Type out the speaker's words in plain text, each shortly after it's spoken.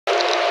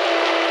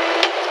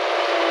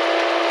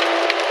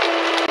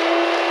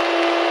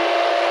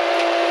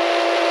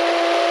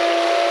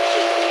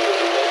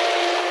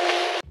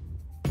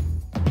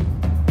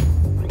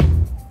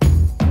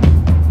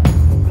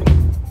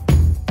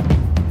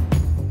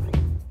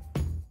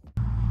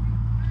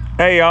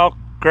Hey y'all,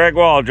 Craig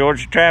Wall,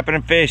 Georgia Trapping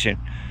and Fishing.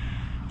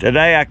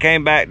 Today I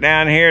came back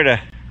down here to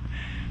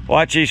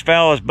watch these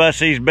fellas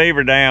bust these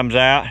beaver dams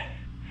out.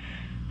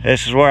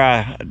 This is where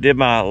I did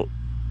my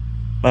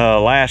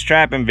last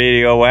trapping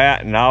video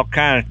at, and I'll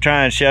kind of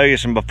try and show you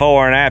some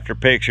before and after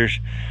pictures.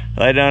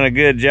 They done a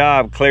good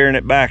job clearing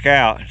it back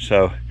out,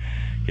 so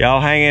y'all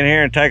hang in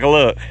here and take a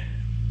look.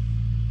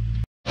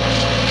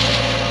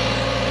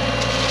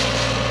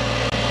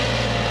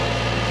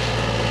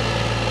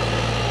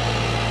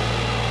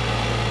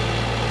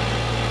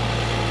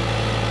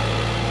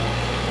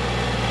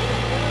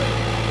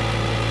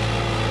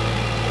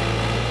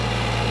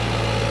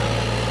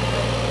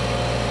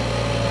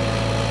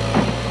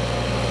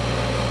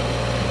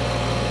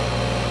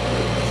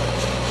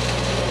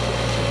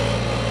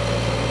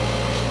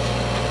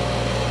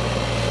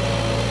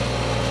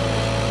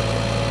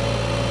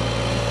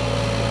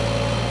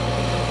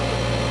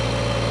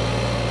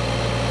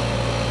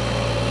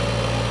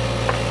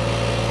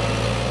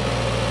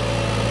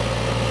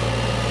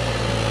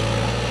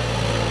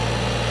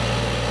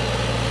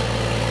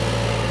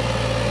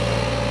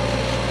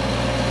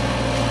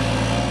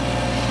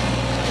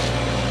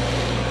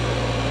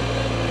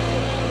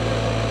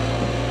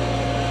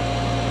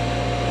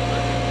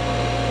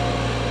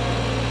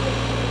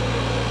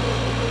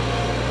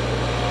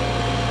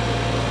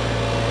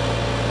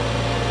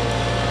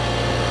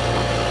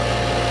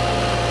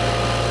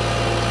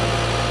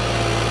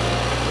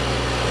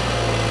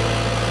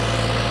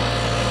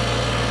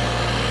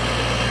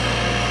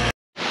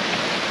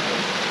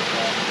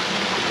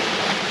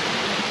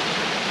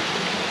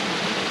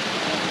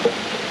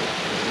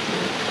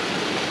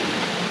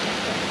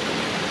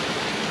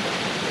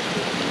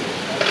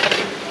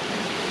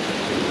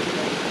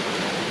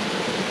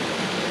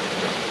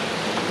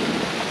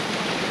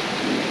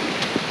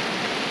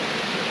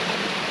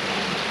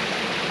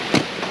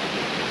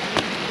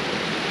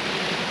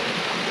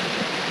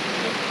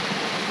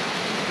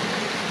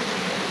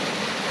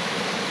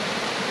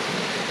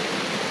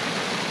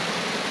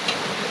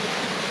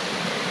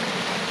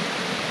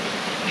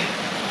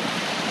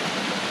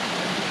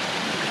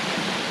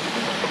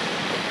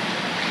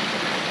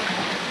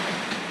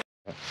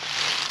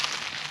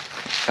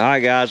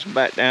 Alright guys, I'm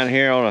back down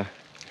here on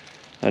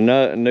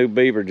a new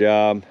beaver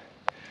job.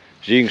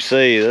 As you can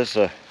see, this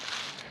is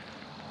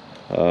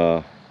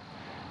a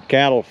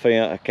cattle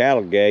fence, a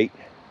cattle gate,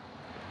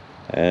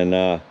 and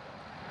that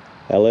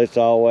lifts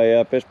all the way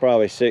up. It's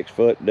probably 6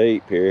 foot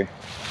deep here.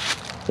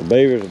 The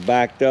beavers have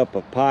backed up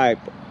a pipe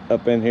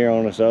up in here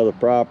on this other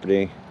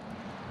property.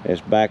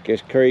 It's backed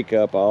this creek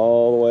up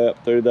all the way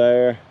up through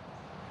there,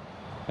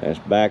 and it's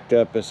backed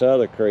up this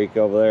other creek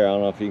over there. I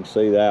don't know if you can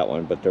see that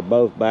one, but they're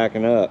both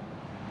backing up.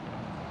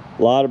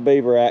 A lot of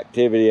beaver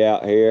activity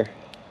out here.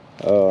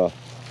 So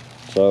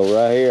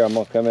right here, I'm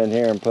gonna come in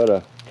here and put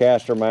a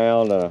caster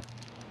mound and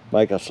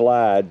make a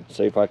slide,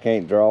 see if I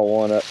can't draw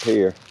one up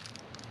here.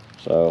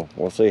 So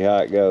we'll see how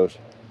it goes.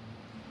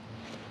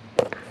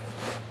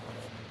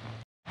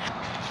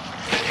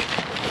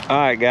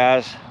 Alright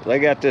guys, they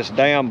got this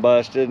dam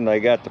busted and they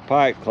got the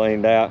pipe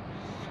cleaned out.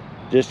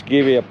 Just to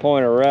give you a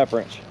point of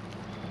reference,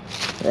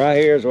 right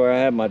here is where I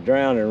had my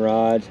drowning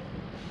rods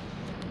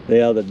the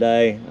other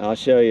day. I'll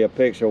show you a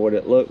picture of what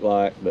it looked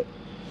like, but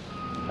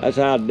that's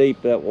how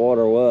deep that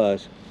water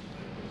was.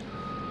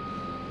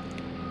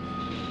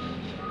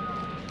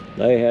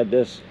 They had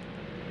this,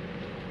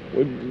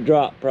 we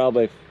dropped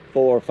probably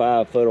 4 or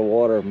 5 foot of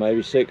water,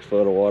 maybe 6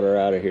 foot of water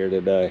out of here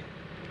today.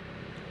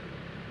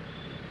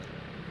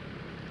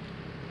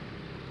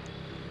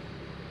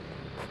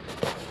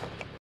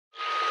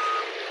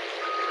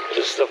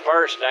 This is the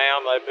first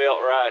dam they built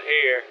right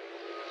here,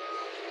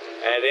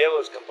 and it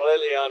was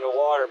completely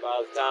underwater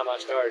by the time I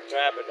started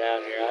trapping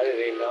down here. I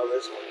didn't even know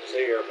this one was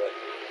here, but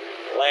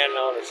the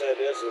landowner said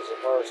this was the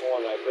first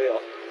one they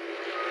built.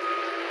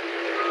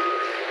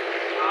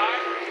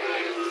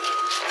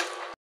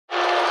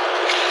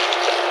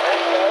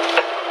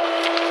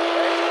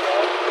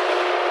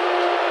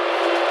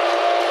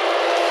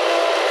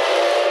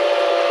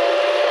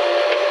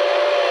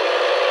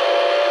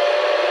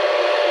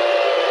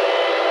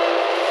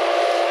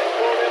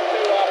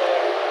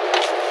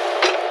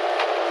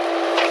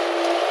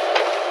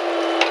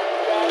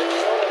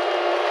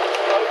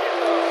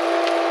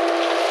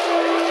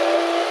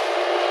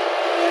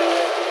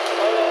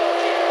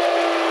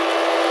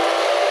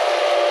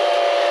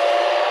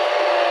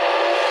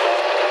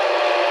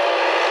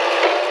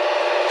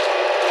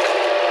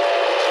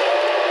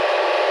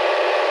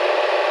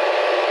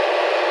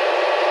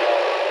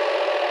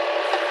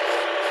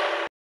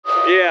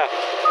 Yeah.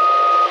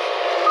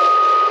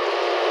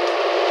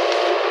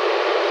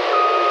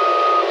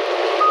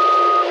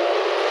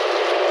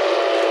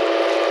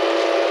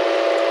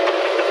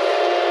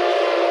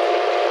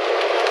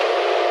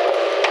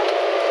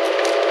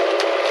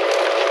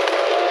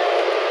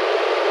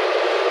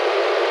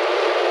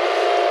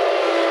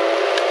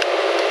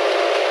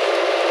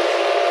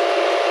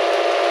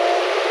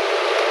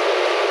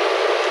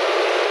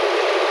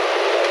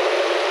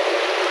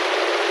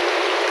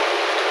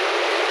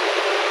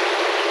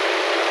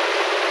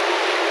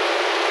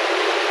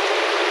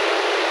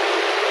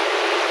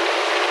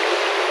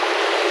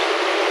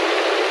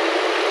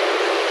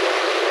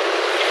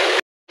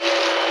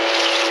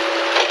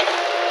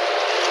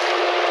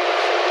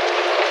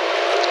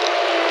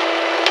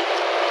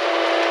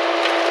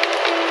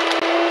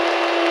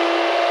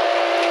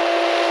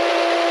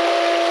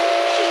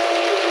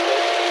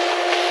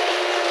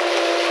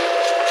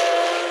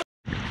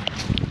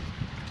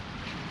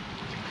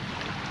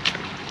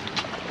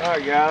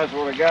 Alright guys,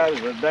 what I got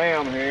is a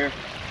dam here.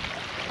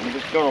 I'm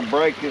just gonna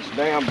break this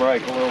dam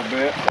break a little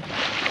bit.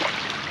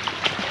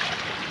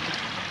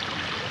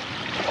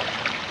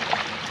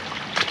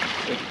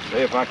 See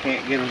if I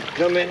can't get them to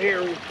come in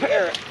here and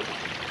repair it.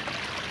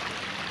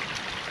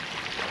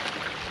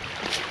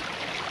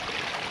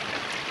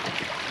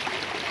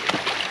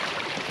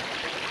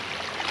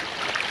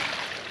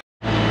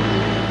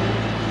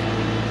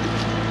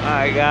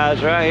 Alright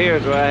guys, right here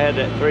is where I had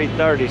that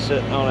 330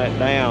 sitting on that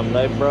dam.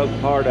 They broke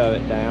part of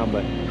it down,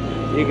 but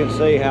you can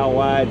see how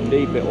wide and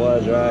deep it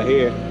was right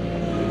here.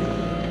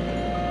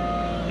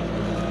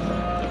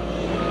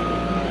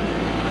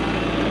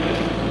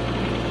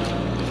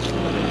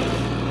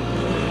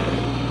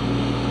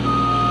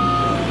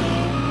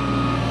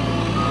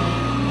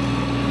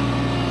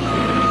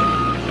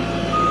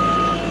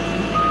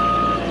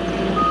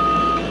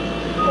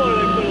 Boy,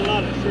 they put a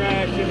lot of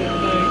trash in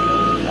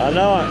that thing. I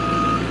know it.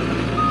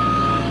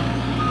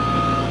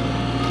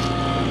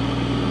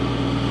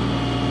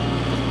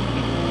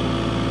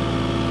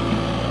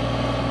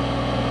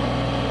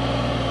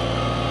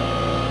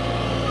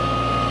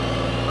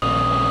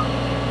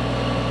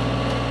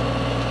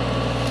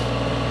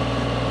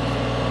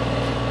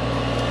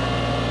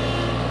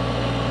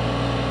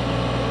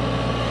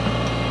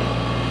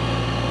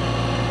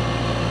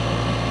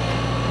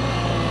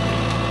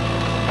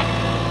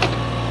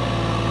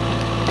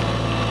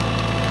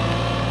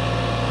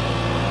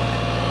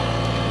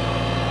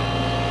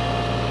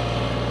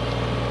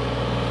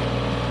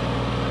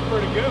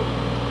 Pretty good.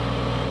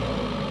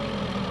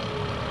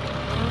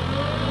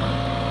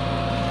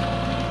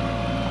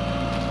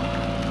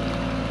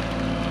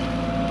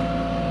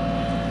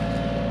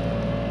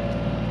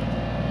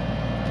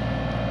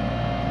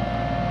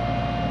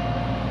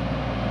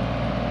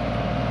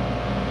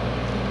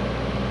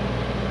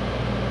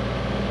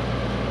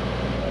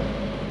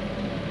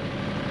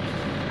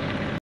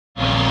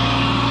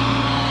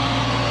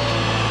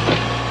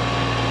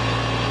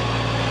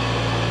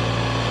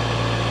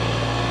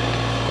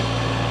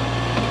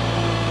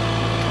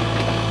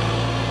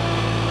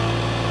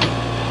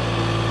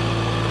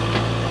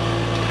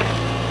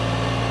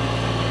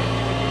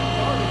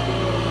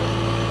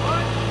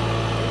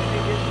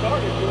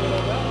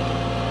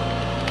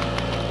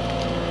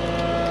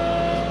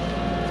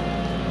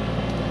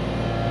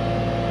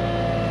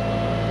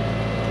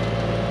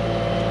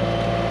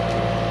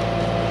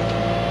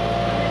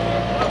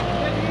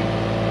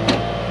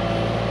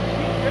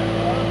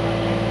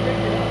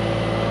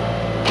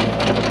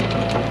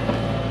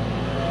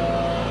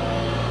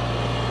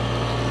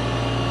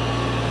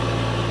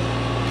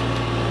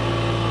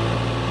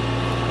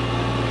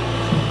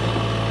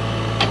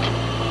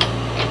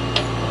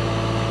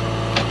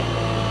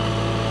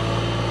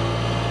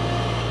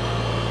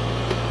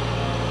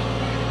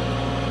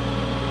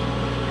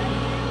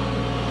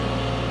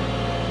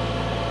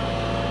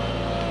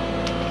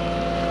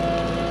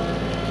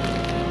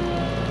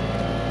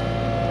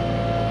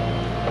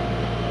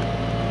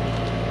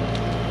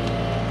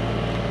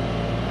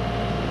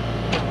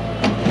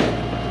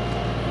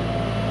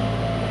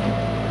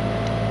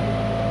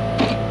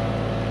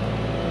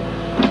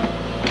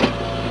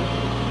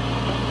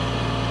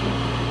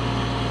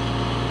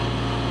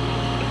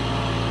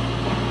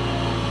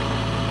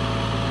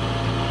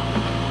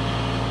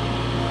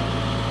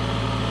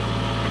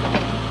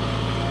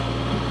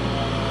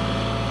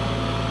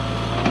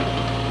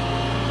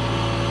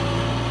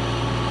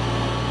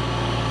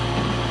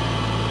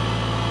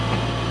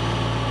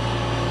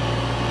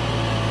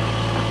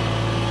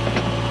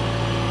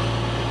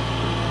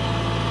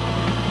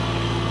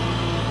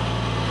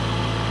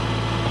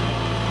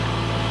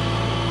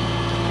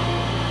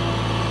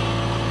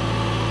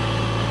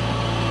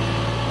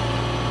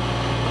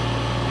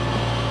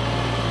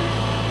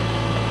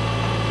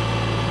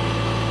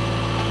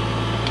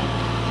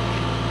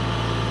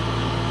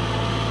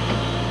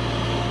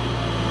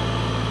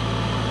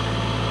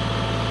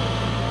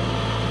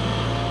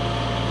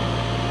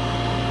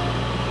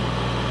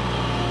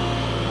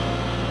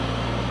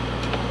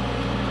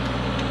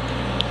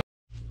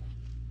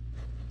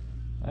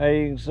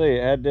 Hey, you can see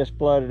it had this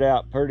flooded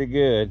out pretty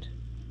good.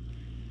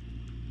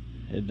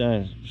 It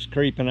was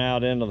creeping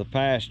out into the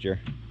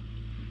pasture.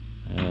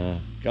 A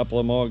couple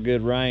of more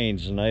good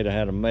rains and they'd have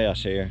had a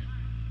mess here.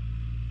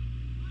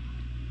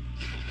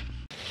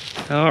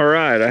 All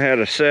right, I had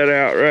a set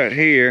out right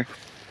here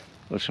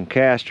with some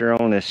castor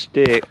on this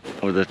stick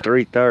with a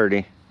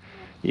 330.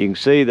 You can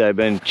see they've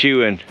been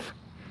chewing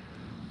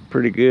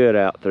pretty good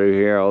out through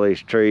here. All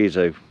these trees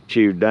they've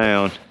chewed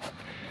down.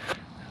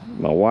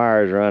 My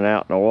wires run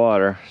out in the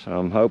water, so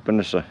I'm hoping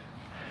it's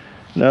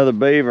another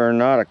beaver,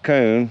 not a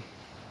coon.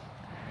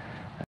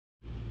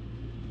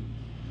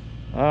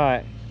 All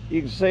right,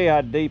 you can see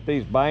how deep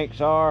these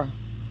banks are,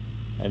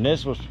 and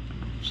this was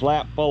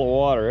slap full of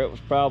water. It was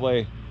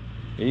probably,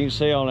 you can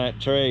see on that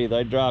tree,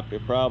 they dropped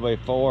it probably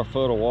 4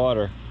 foot of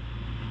water.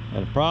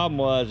 And the problem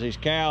was these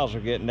cows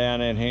were getting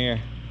down in here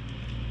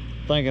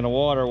thinking the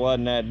water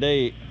wasn't that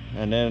deep,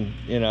 and then,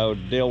 you know,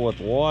 to deal with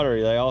the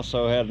water, they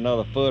also had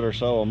another foot or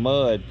so of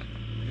mud.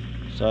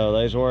 So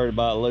they was worried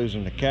about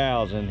losing the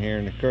cows in here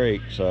in the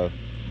creek. So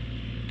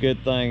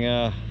good thing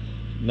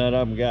none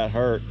of them got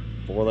hurt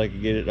before they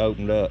could get it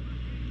opened up.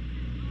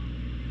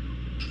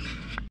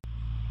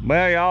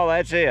 Well, y'all,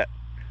 that's it.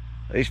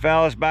 These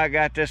fellas about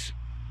got this,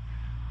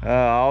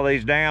 all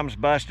these dams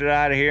busted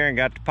out of here and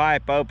got the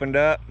pipe opened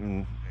up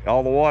and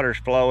all the water's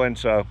flowing.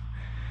 So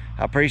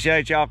I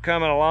appreciate y'all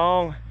coming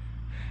along.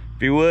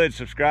 If you would,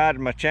 subscribe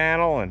to my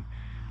channel and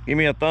give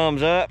me a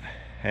thumbs up,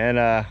 and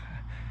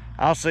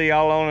I'll see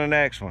y'all on the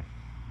next one.